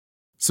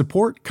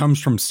Support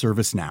comes from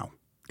ServiceNow,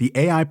 the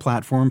AI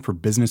platform for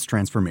business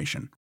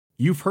transformation.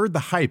 You've heard the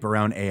hype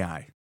around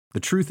AI. The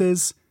truth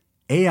is,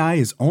 AI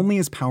is only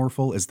as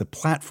powerful as the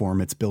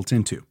platform it's built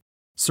into.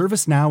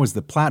 ServiceNow is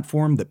the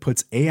platform that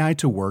puts AI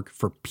to work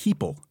for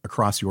people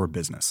across your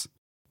business,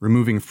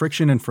 removing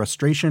friction and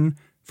frustration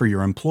for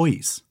your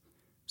employees,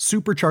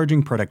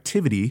 supercharging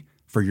productivity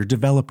for your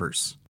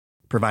developers,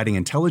 providing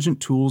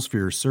intelligent tools for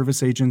your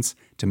service agents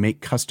to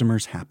make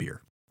customers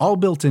happier. All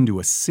built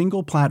into a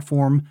single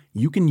platform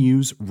you can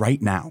use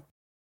right now.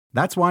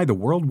 That's why the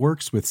world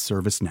works with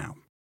ServiceNow.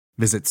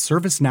 Visit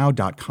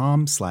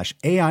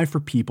servicenow.com/AI for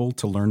people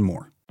to learn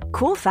more.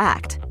 Cool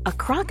fact, a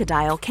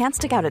crocodile can't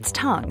stick out its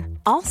tongue.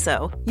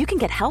 Also, you can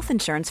get health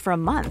insurance for a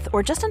month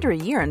or just under a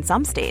year in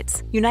some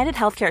states. United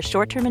Healthcare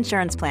short-term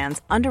insurance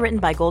plans, underwritten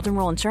by Golden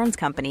Rule Insurance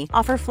Company,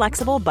 offer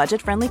flexible,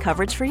 budget-friendly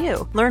coverage for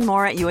you. Learn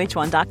more at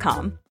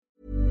uh1.com.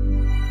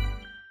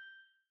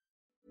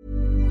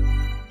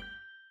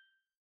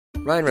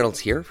 Ryan Reynolds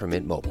here from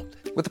Mint Mobile.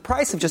 With the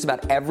price of just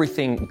about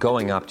everything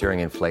going up during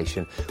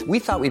inflation, we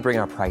thought we'd bring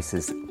our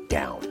prices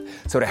down.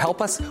 So to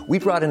help us, we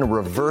brought in a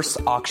reverse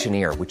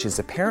auctioneer, which is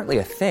apparently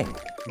a thing.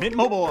 Mint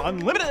Mobile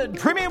Unlimited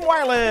Premium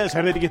Wireless.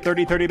 How to get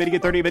 30, 30, bit to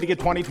get 30, bit to get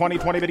 20, 20,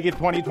 20, bit to get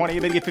 20, 20,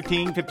 bit to get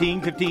 15,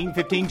 15, 15,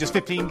 15, just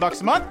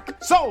 $15 a month?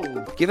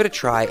 Sold! Give it a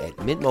try at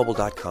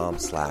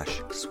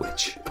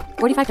mintmobile.com/switch.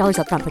 $45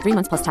 up front for 3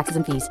 months plus taxes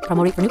and fees.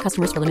 Promo rate for new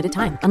customers for limited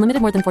time.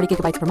 Unlimited more than 40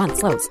 gigabytes per month.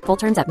 Slows full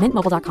terms at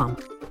mintmobile.com.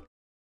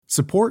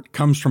 Support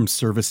comes from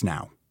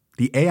ServiceNow,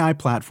 the AI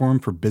platform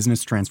for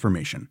business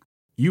transformation.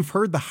 You've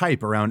heard the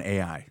hype around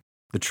AI.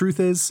 The truth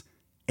is,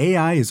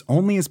 AI is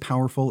only as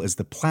powerful as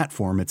the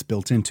platform it's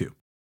built into.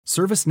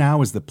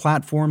 ServiceNow is the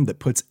platform that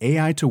puts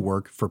AI to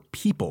work for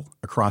people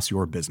across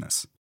your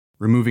business,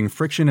 removing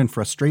friction and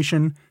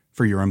frustration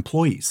for your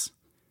employees,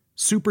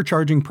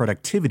 supercharging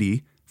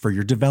productivity for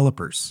your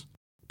developers,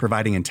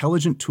 providing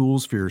intelligent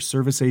tools for your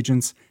service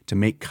agents to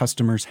make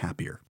customers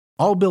happier.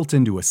 All built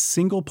into a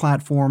single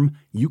platform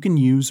you can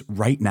use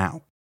right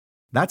now.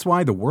 That's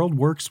why the world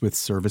works with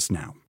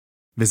ServiceNow.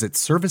 Visit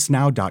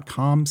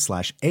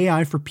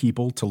servicenow.com/AI for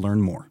people to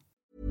learn more.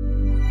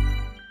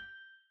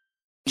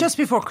 Just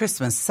before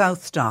Christmas,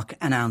 SouthDoc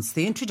announced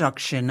the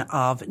introduction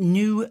of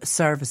new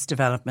service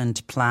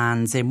development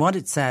plans in what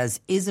it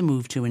says is a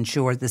move to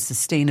ensure the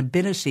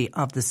sustainability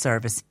of the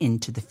service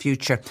into the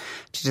future.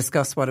 To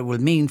discuss what it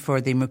will mean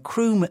for the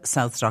Macroom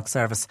SouthDoc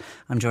service,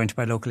 I'm joined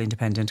by local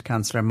independent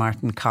councillor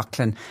Martin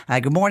Coughlin.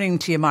 Good morning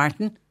to you,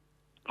 Martin.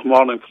 Good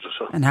morning,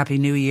 Patricia. And Happy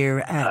New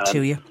Year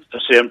to you.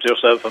 The same to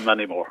yourself and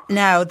many more.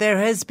 Now, there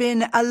has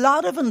been a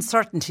lot of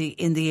uncertainty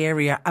in the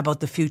area about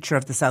the future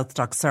of the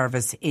SouthDoc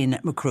service in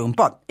Macroom,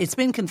 but it's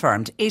been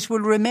confirmed it will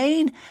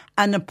remain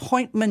an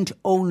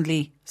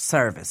appointment-only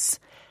service.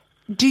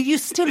 Do you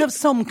still have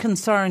some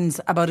concerns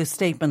about a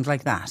statement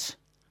like that?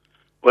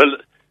 Well,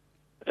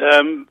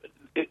 I'm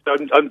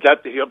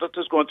glad to hear that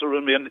it's going to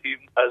remain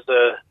even as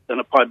an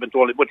appointment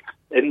only, but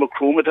in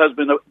Macroom it has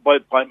been by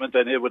appointment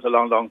anyway with a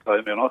long, long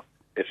time, you know.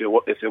 If you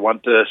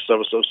want the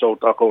service of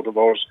SouthDoc out of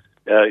hours,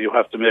 you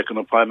have to make an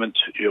appointment.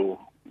 You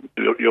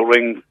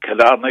ring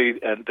Killarney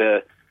and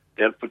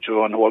they'll put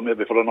you on hold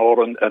maybe for an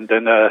hour and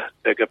then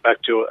they get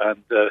back to you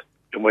and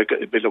you might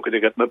be looking to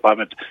get an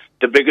appointment.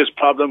 The biggest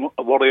problem,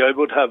 worry I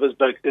would have is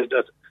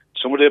that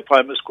some of the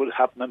appointments could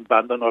happen in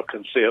Bandon or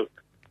Kinsale.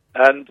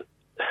 And,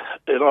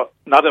 you know,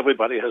 not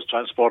everybody has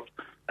transport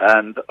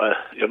and,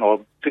 you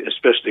know,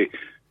 especially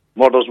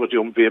mothers with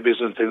young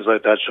babies and things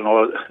like that, you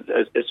know,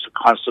 it's a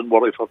constant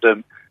worry for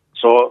them.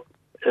 So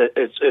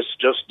it's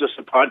just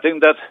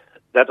disappointing that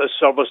a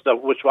service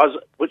which was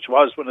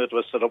when it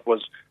was set up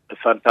was a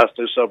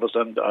fantastic service,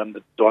 and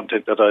don't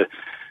think that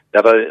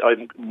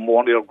I'm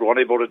mourning or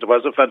groaning about it. It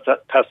was a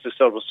fantastic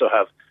service to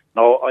have.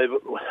 Now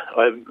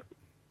I've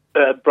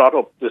brought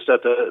up this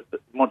at the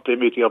monthly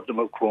meeting of the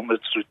Macroom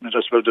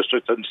Municipal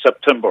District in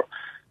September,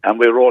 and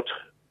we wrote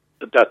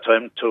at that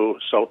time to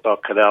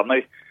SouthDoc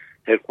Killarney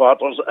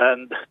headquarters,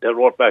 and they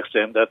wrote back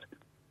saying that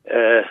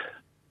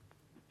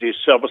the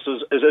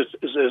services is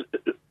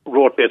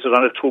rotated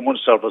on a 2-month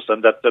service,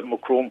 and that the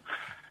Macroom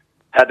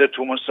had a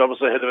 2-month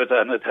service ahead of it,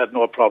 and it had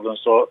no problem.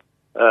 So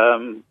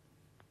the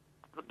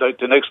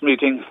next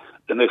meeting,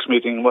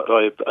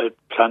 I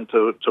plan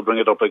to bring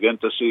it up again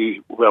to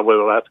see where we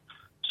were at.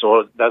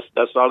 So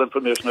that's all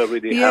information I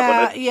really have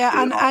on it.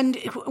 Yeah, and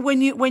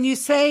when you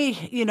say,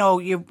 you know,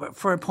 you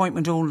for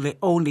appointment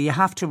only, you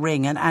have to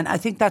ring, and I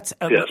think that's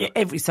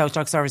every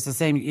SouthDoc service the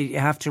same. You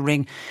have to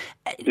ring.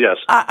 Yes.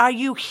 Are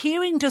you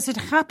hearing? Does it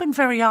happen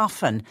very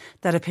often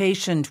that a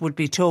patient would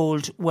be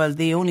told, well,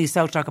 the only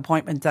SouthDoc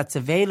appointment that's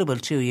available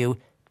to you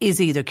is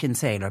either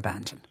Kinsale or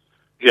Bandon?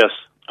 Yes,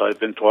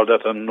 I've been told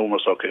that on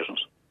numerous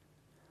occasions.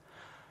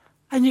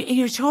 And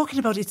you're talking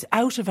about it's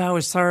out of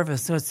hours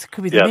service, so it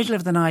could be the middle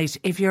of the night.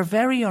 If you're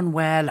very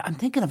unwell, I'm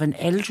thinking of an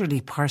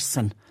elderly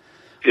person.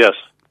 Yes.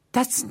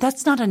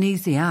 That's not an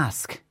easy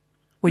ask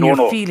when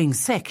you're feeling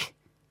sick.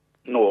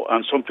 No,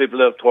 and some people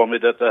have told me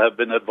that they have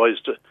been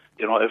advised to,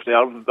 you know, if they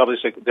are very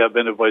sick, they have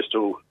been advised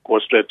to go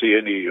straight to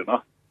A&E, you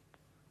know.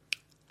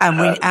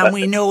 And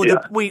we know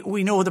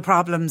we know the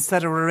problems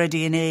that are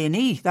already in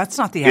A&E. That's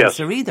not the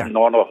answer either.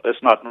 No,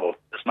 it's not. No,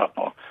 it's not.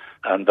 No,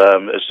 and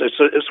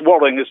it's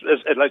worrying.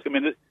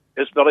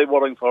 It's very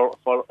worrying for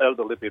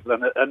elderly people,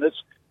 and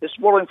it's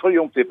worrying for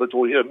young people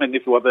too. I mean,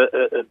 if you have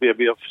a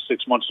baby of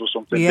 6 months or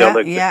something,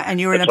 and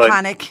you're in a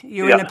panic.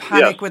 You're in a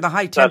panic with a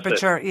high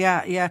temperature.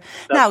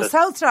 Now,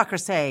 SouthDoc are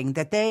saying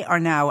that they are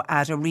now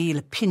at a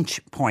real pinch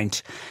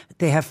point.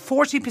 They have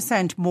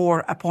 40%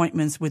 more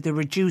appointments with a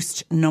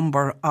reduced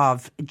number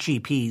of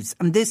GPs,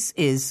 and this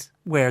is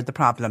where the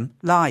problem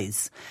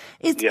lies.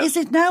 Is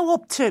it now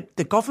up to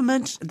the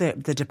government,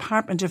 the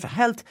Department of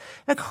Health?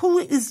 Like, who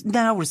is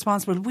now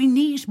responsible? We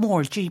need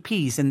more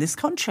GPs in this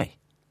country.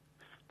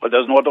 Well,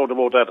 there's no doubt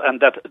about that, and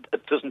that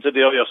it isn't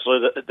today or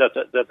yesterday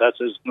that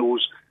is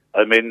news.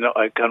 I mean,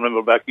 I can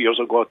remember back years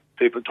ago,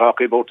 people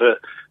talking about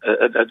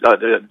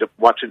the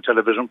watching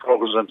television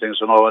programs and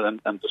things,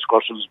 and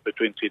discussions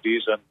between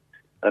TDs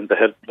and the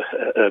health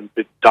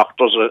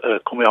doctors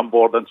coming on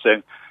board and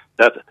saying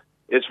that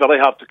it's very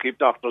hard to keep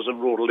doctors in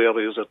rural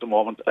areas at the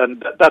moment,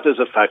 and that is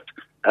a fact.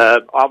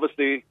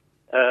 Obviously,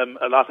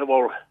 a lot of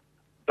our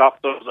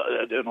doctors,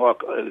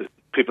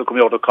 people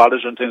coming out of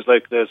college and things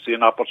like they see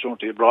an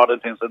opportunity abroad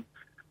and things, and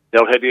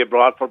they're heading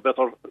abroad for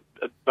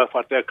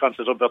what they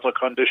consider better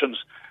conditions.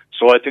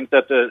 So I think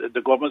that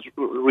the government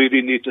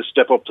really need to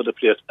step up to the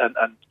plate and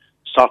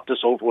sort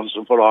this out once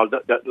and for all.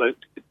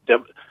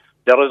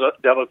 There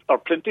are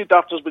plenty of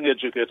doctors being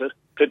educated,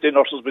 plenty of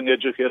nurses being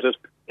educated.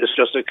 It's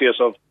just a case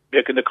of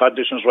making the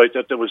conditions right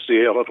that they will stay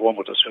here at home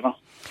with us,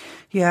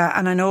 Yeah,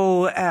 and I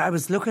know I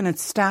was looking at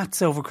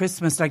stats over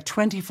Christmas, like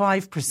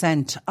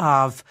 25%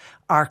 of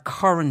our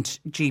current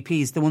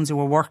GPs, the ones who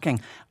are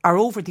working, are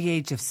over the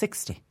age of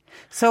 60.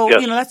 So,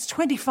 that's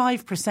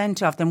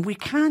 25% of them. We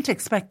can't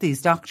expect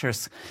these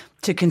doctors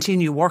to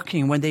continue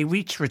working when they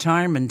reach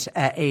retirement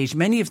age.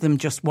 Many of them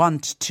just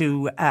want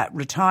to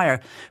retire.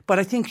 But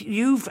I think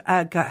you've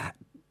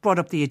brought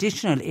up the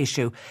additional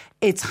issue.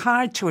 It's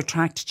hard to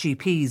attract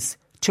GPs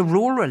to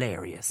rural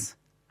areas.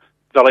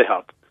 Very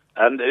hard.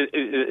 And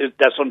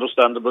that's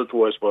understandable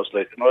too, I suppose.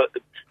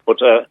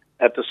 But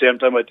at the same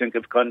time, I think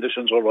if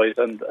conditions are right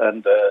and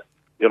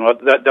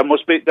there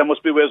must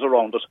be ways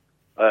around it.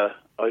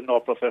 I'm not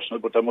a professional,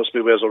 but there must be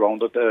ways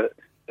around it.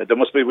 There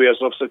must be ways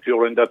of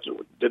securing that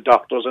the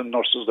doctors and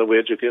nurses that we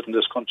educate in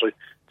this country,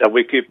 that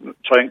we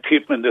try and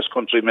keep them in this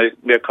country,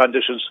 make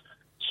conditions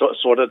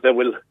so that they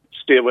will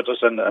stay with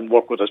us and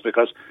work with us.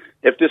 Because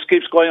if this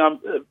keeps going on,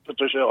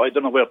 Patricia, I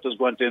don't know where it is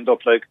going to end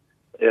up like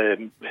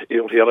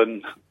here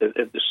in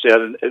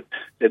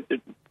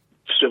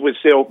we'll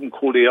stay out in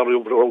cool area,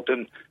 we're out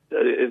in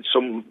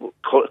some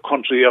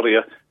country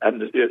area,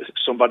 and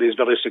somebody is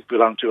very sick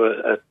belong to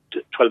at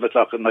 12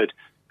 o'clock at night,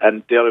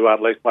 and there you are,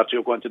 like, what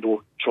you're going to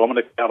do, throw them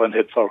in a car and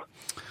head for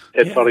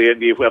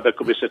A&E, where they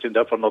could be sitting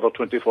there for another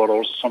 24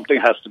 hours. Something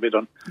has to be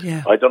done.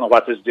 Yeah. I don't know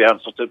what is the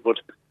answer to it, but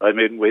I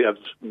mean, we have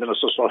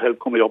ministers for health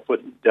coming up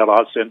with, they're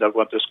all saying they're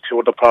going to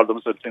cure the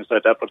problems and things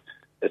like that, but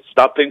it's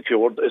not being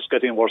cured, it's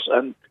getting worse.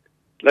 And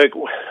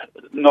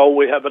now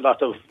we have a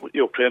lot of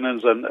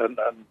Ukrainians and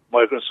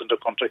migrants in the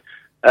country,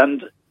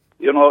 and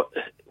we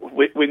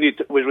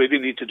really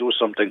need to do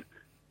something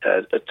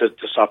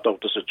to sort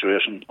out the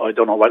situation. I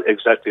don't know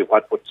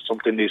what, but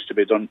something needs to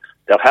be done.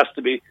 There has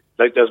to be,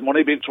 there's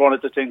money being thrown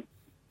at the thing,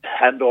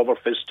 hand over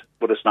fist,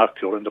 but it's not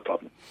curing the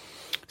problem.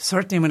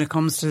 Certainly when it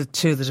comes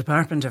to the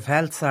Department of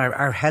Health,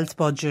 our health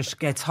budget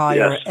gets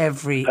higher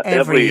every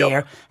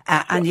year.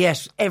 And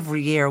yet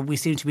every year we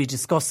seem to be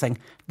discussing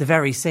the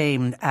very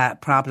same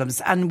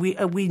problems. And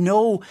we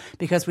know,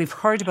 because we've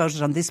heard about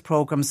it on this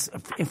programme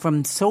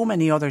from so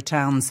many other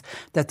towns,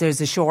 that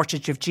there's a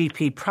shortage of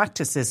GP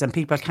practices and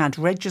people can't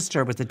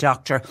register with the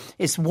doctor.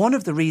 It's one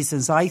of the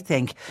reasons, I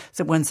think,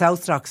 that when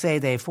SouthDoc say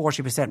they have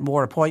 40%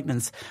 more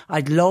appointments,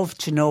 I'd love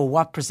to know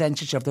what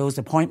percentage of those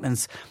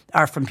appointments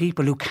are from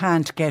people who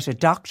can't get a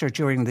doctor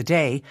during the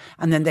day,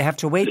 and then they have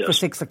to wait for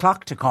 6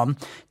 o'clock to come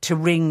to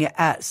ring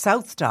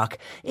SouthDoc.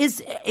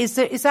 Is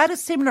that a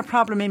similar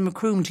problem in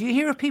Macroom? Do you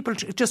hear of people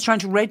just trying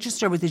to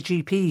register with a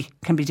GP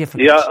can be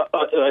difficult? Yeah,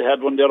 I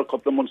had one there a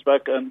couple of months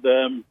back, and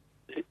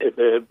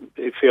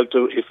he failed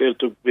to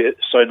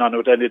sign on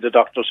with any of the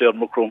doctors here in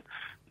Macroom.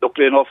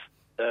 Luckily enough,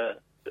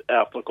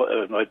 after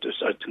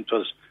I think it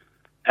was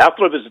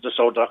after I visited the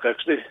SouthDoc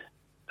actually,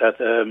 that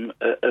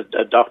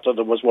a doctor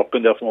that was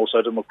working there from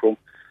outside of Macroom,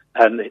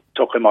 and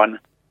took him on.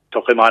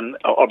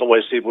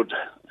 Otherwise, he would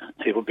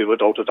be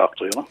without a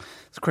doctor.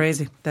 It's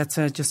crazy. That's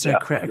just a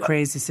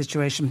crazy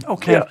situation.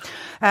 Okay,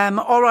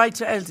 all right.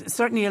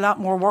 Certainly, a lot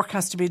more work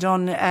has to be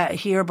done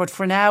here. But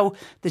for now,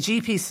 the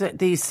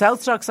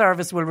SouthDoc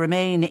service will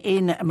remain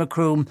in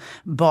Macroom.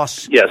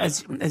 But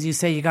as you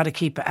say, you got to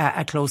keep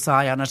a close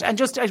eye on it. And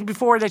just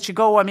before I let you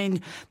go, I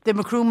mean, the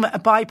Macroom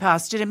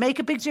bypass, did it make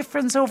a big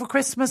difference over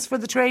Christmas for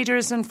the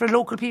traders and for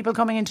local people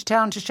coming into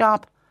town to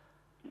shop?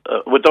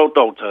 Without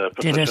doubt,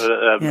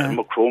 Patricia,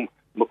 Macroom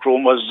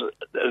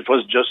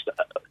was just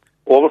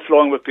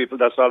overflowing with people.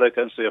 That's all I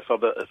can say for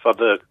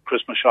the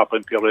Christmas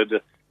shopping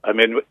period. I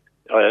mean,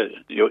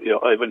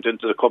 I went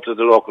into a couple of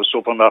the local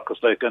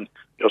supermarkets, like, and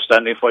you're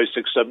standing 5,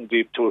 6, 7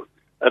 deep to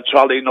a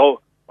trolley. No,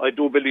 I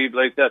do believe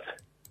like that.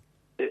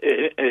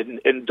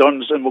 In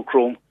Duns and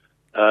Macroom,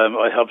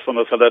 I heard from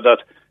a fella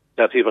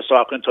that he was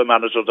talking to a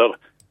manager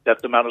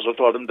that the manager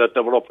told him that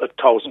there were up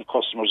 1,000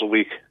 customers a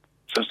week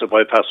since the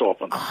bypass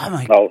opened. Oh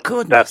my That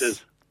goodness!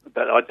 is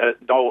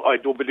I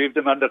do believe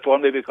the man that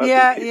told me, because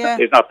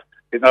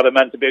he's not a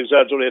man to be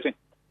exaggerating,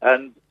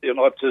 and you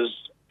know it is.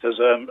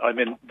 I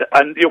mean,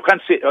 and you can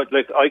see,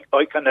 like,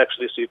 I can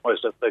actually see it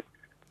myself. Like,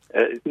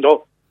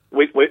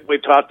 we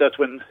thought that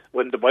when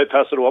the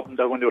bypass had opened,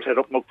 that when you head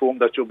up Macroom,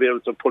 that you'll be able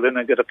to pull in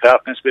and get a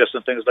parking space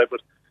and things like that.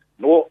 But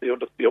no,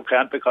 you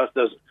can't, because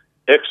there's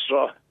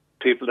extra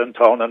people in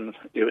town, and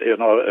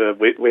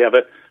we have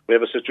a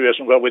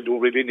situation where we do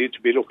really need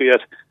to be looking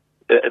at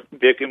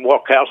making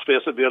more car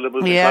space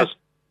available, because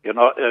we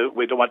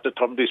don't want to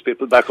turn these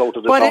people back out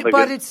of the town again.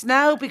 But it's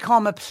now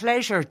become a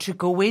pleasure to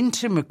go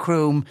into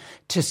Macroom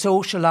to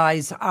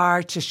socialise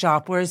or to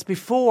shop, whereas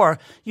before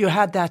you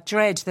had that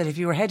dread that if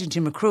you were heading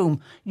to Macroom,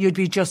 you'd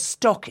be just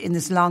stuck in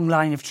this long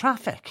line of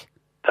traffic.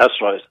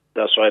 That's right.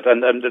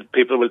 And the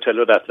people will tell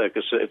you that. Like,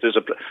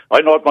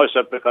 I know it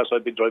myself, because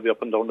I've been driving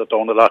up and down the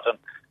town a lot, and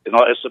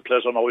it's a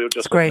pleasure now. You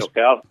just get your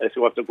car. If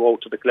you have to go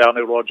out to the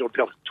Clarny Road, you'll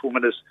take 2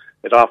 minutes.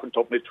 It often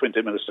took me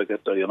 20 minutes to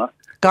get there.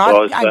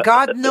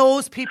 God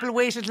knows people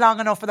waited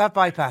long enough for that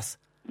bypass.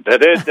 They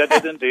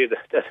did indeed.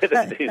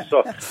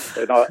 So,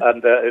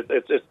 and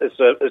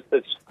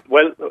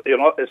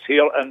it's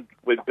here, and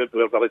we're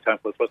very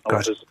thankful for it. No,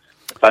 it's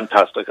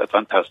fantastic.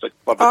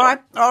 All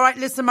right.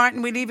 Listen,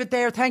 Martin, we leave it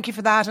there. Thank you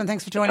for that, and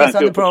thanks for joining us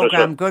on the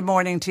programme. Good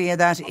morning to you.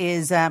 That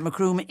is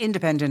Macroom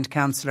Independent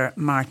Councillor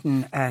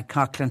Martin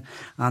Coughlin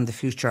on the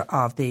future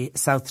of the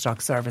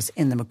SouthDoc service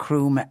in the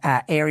Macroom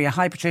area.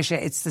 Hi, Patricia.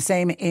 It's the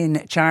same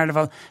in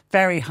Charleville.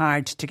 Very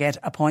hard to get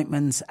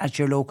appointments at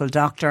your local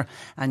doctor,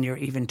 and you're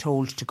even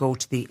told to go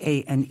to the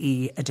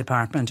A&E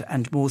department,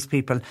 and most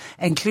people,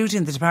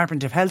 including the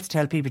Department of Health,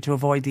 tell people to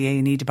avoid the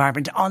A&E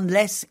department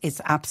unless it's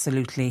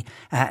absolutely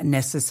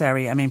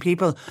necessary. I mean,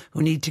 people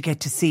who need to get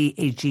to see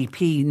a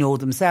GP know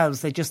themselves.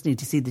 They just need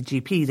to see the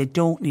GP. They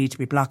don't need to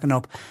be blocking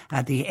up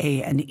the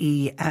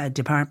A&E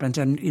department.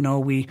 And,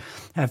 we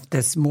have,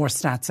 there's more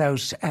stats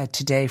out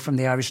today from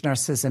the Irish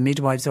Nurses and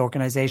Midwives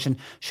Organisation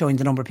showing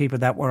the number of people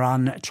that were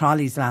on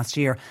trolleys last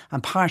year.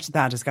 And part of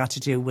that has got to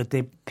do with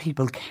the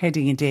people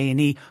heading into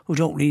A&E who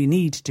don't really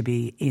need to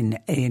be in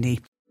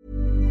A&E.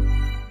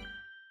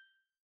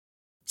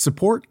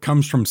 Support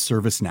comes from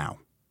ServiceNow,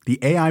 the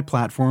AI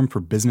platform for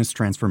business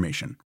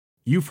transformation.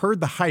 You've heard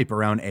the hype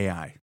around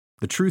AI.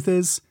 The truth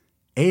is,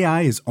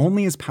 AI is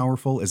only as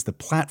powerful as the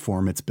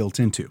platform it's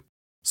built into.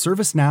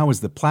 ServiceNow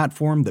is the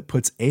platform that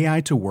puts AI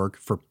to work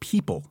for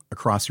people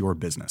across your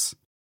business,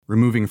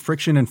 removing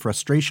friction and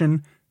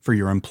frustration for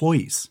your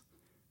employees,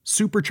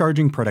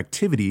 supercharging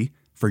productivity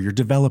for your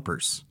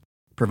developers,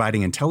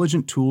 providing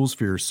intelligent tools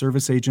for your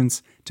service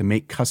agents to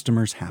make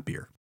customers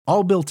happier.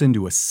 All built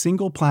into a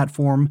single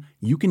platform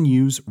you can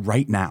use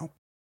right now.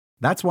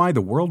 That's why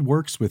the world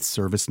works with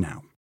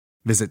ServiceNow.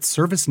 Visit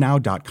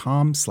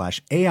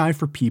servicenow.com/AI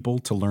for people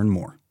to learn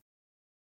more.